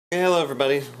Hello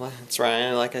everybody, it's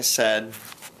Ryan. Like I said,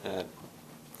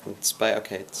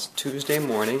 it's Tuesday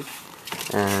morning,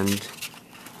 and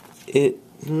it's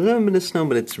a little bit of snow,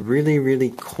 but it's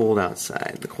really cold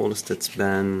outside. The coldest it's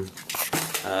been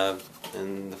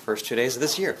in the first 2 days of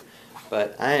this year.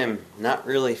 But I am not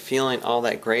really feeling all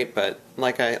that great. But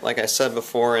like I said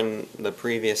before in the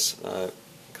previous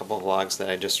couple of vlogs that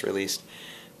I just released,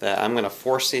 that I'm going to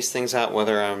force these things out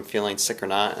whether I'm feeling sick or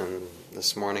not. And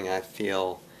this morning I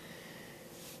feel,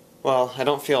 well, I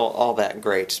don't feel all that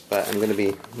great, but I'm going to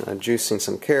be juicing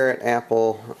some carrot,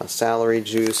 apple, celery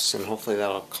juice, and hopefully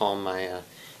that'll calm my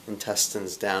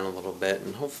intestines down a little bit.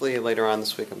 And hopefully later on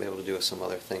this week I'll be able to do some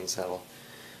other things that'll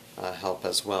help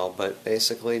as well. But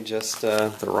basically just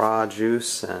the raw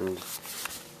juice and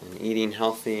eating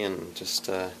healthy and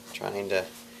just trying to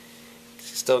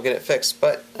still get it fixed.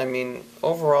 But I mean,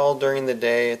 overall during the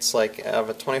day, it's like out of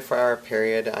a 24-hour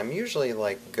period, I'm usually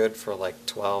like good for like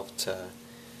 12 to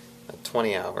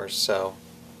 20 hours. So,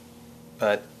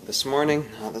 but this morning,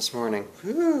 not this morning.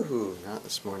 Whoo, not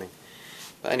this morning.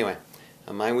 But anyway,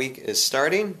 my week is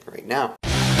starting right now.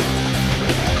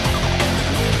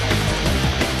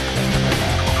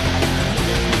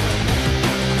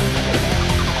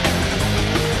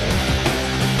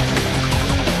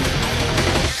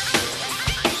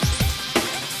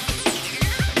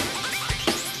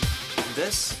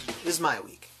 This is my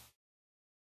week.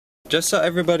 Just so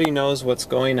everybody knows what's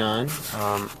going on,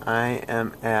 I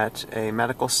am at a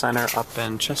medical center up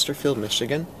in Chesterfield,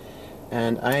 Michigan,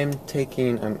 and I'm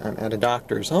at a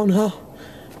doctor's. Oh no,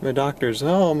 I'm a doctor's.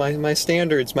 Oh, my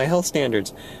standards, my health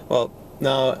standards. Well,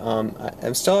 no,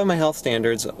 I'm still at my health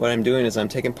standards. What I'm doing is I'm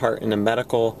taking part in a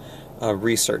medical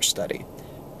research study,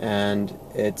 and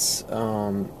it's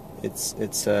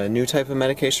a new type of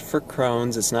medication for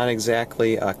Crohn's. It's not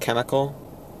exactly a chemical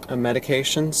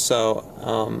medication, so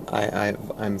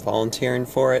I'm volunteering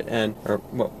for it, and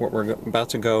what we're about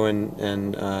to go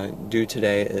and do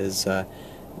today is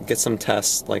get some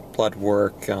tests like blood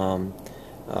work,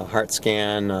 heart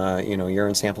scan,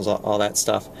 urine samples, all that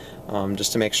stuff,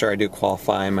 just to make sure I do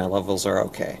qualify and my levels are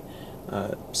okay.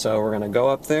 So we're gonna go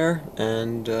up there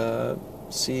and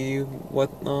see what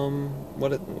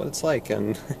it's like.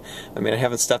 And I mean, I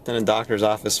haven't stepped in a doctor's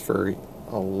office for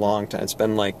a long time. It's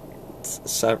been like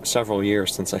several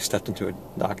years since I stepped into a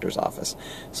doctor's office,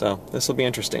 so this will be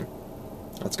interesting.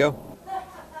 Let's go.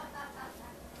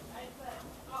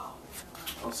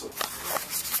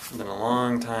 It's been a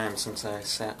long time since I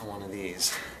sat in one of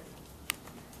these.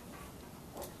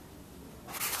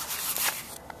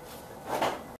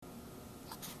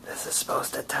 This is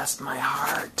supposed to test my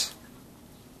heart.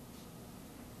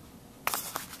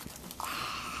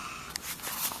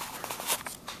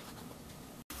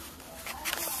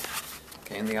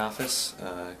 In the office,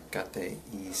 got the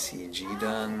ECG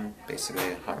done,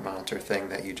 basically a heart monitor thing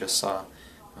that you just saw,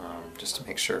 just to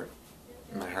make sure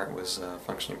my heart was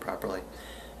functioning properly.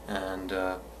 And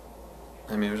I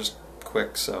mean, it was just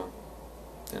quick, so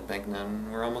didn't think. And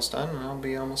then we're almost done, and I'll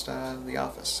be almost out of the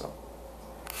office. So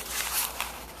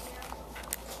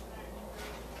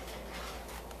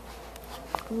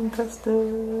intestines,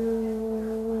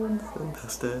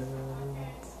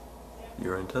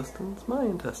 your intestines, my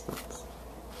intestines.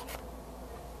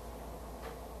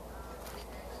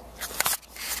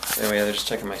 Anyway, they're just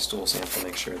checking my stool sample,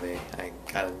 make sure I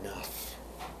got enough.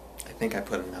 I think I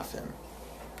put enough in.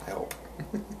 I hope.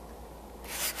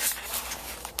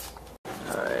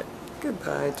 Alright,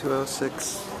 goodbye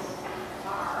 206.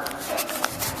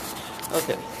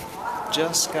 Okay,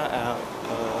 just got out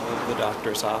of the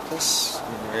doctor's office,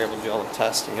 and we were able to do all the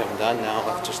tests and get them done. Now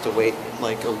I'll have just to wait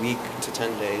like a week to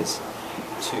 10 days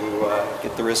to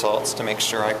get the results to make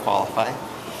sure I qualify.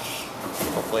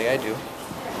 Hopefully I do.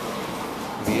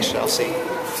 We shall see.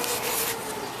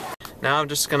 Now I'm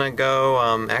just gonna go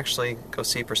actually go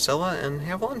see Priscilla and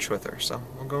have lunch with her, so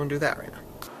we'll go and do that right now.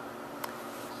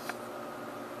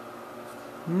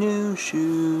 New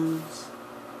shoes.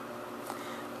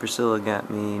 Priscilla got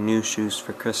me new shoes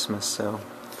for Christmas, so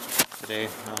today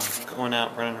going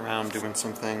out, running around, doing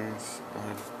some things.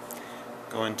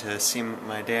 Going to see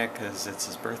my dad because it's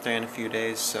his birthday in a few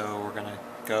days, so we're gonna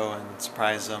go and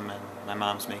surprise him, and my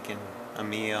mom's making a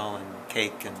meal and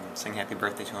cake and sing happy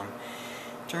birthday to him.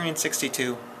 Turning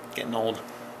 62, getting old.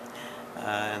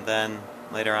 And then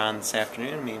later on this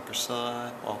afternoon, me and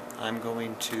Priscilla, well, I'm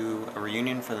going to a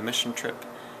reunion for the mission trip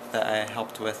that I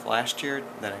helped with last year,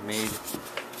 that I made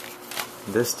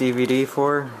this DVD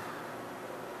for.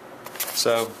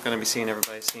 So, going to be seeing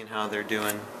everybody, seeing how they're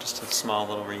doing, just a small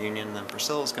little reunion. And then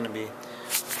Priscilla's going to be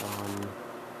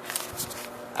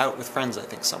out with friends, I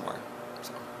think, somewhere.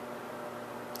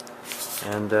 So,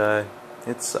 and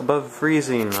it's above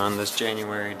freezing on this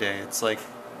January day. It's like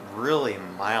really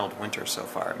mild winter so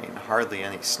far. I mean, hardly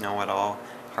any snow at all,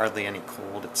 hardly any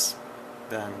cold. It's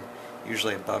been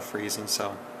usually above freezing,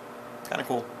 so kind of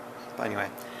cool. But anyway,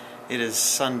 it is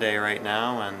Sunday right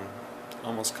now, and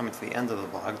almost coming to the end of the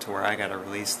vlog to where I gotta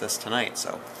release this tonight,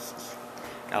 so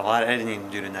got a lot of editing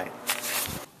to do tonight.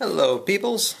 Hello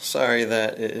peoples, sorry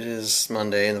that it is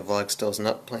Monday and the vlog still isn't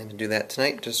up. Plan to do that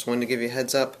tonight. Just wanted to give you a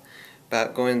heads up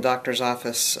about going to the doctor's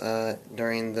office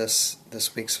during this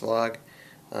week's vlog.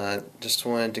 Just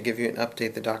wanted to give you an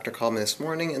update. The doctor called me this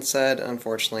morning and said,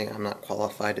 unfortunately, I'm not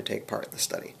qualified to take part in the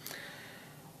study.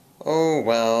 Oh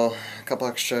well, a couple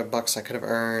extra bucks I could have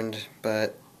earned,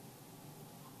 but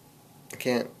I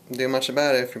can't do much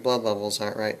about it if your blood levels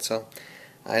aren't right, so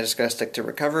I just gotta stick to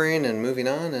recovering and moving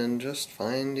on and just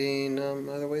finding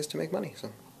other ways to make money.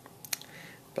 So,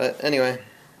 but anyway,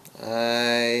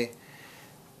 I'm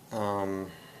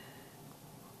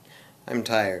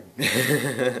tired.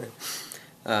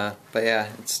 But yeah,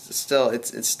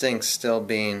 it stinks still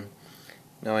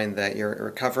knowing that you're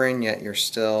recovering, yet you're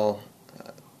still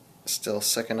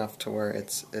sick enough to where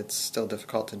it's still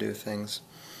difficult to do things.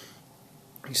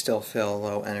 You still feel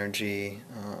low energy,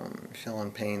 feel in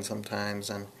pain sometimes,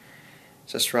 and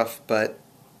it's just rough, but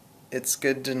it's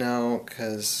good to know,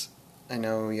 because I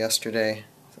know yesterday,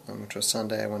 which was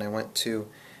Sunday, when I went to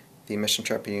the Mission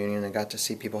Trip reunion, I got to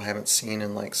see people I haven't seen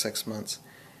in like 6 months,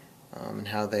 and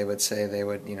how they would say they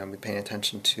would, be paying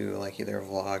attention to like either a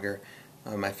vlog or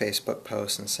my Facebook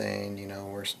posts and saying,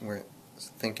 we're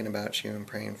thinking about you and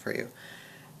praying for you.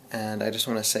 And I just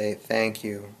want to say thank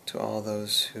you to all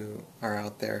those who are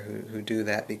out there who do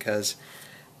that, because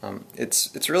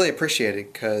it's really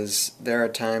appreciated, because there are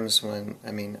times when,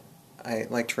 I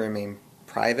like to remain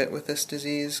private with this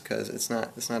disease, because it's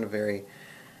not a very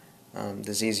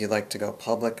disease you like to go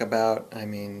public about. I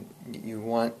mean, you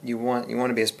want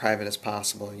to be as private as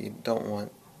possible. You don't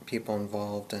want people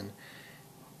involved,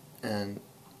 and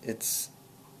it's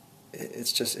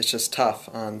just tough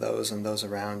on those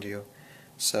around you.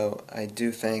 So I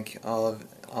do thank all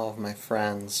of my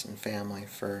friends and family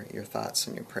for your thoughts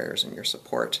and your prayers and your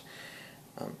support.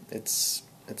 It's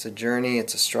a journey,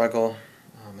 it's a struggle,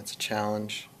 it's a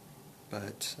challenge,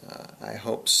 but I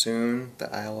hope soon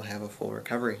that I will have a full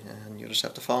recovery, and you'll just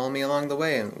have to follow me along the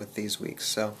way with these weeks.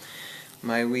 So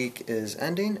my week is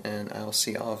ending, and I will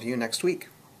see all of you next week.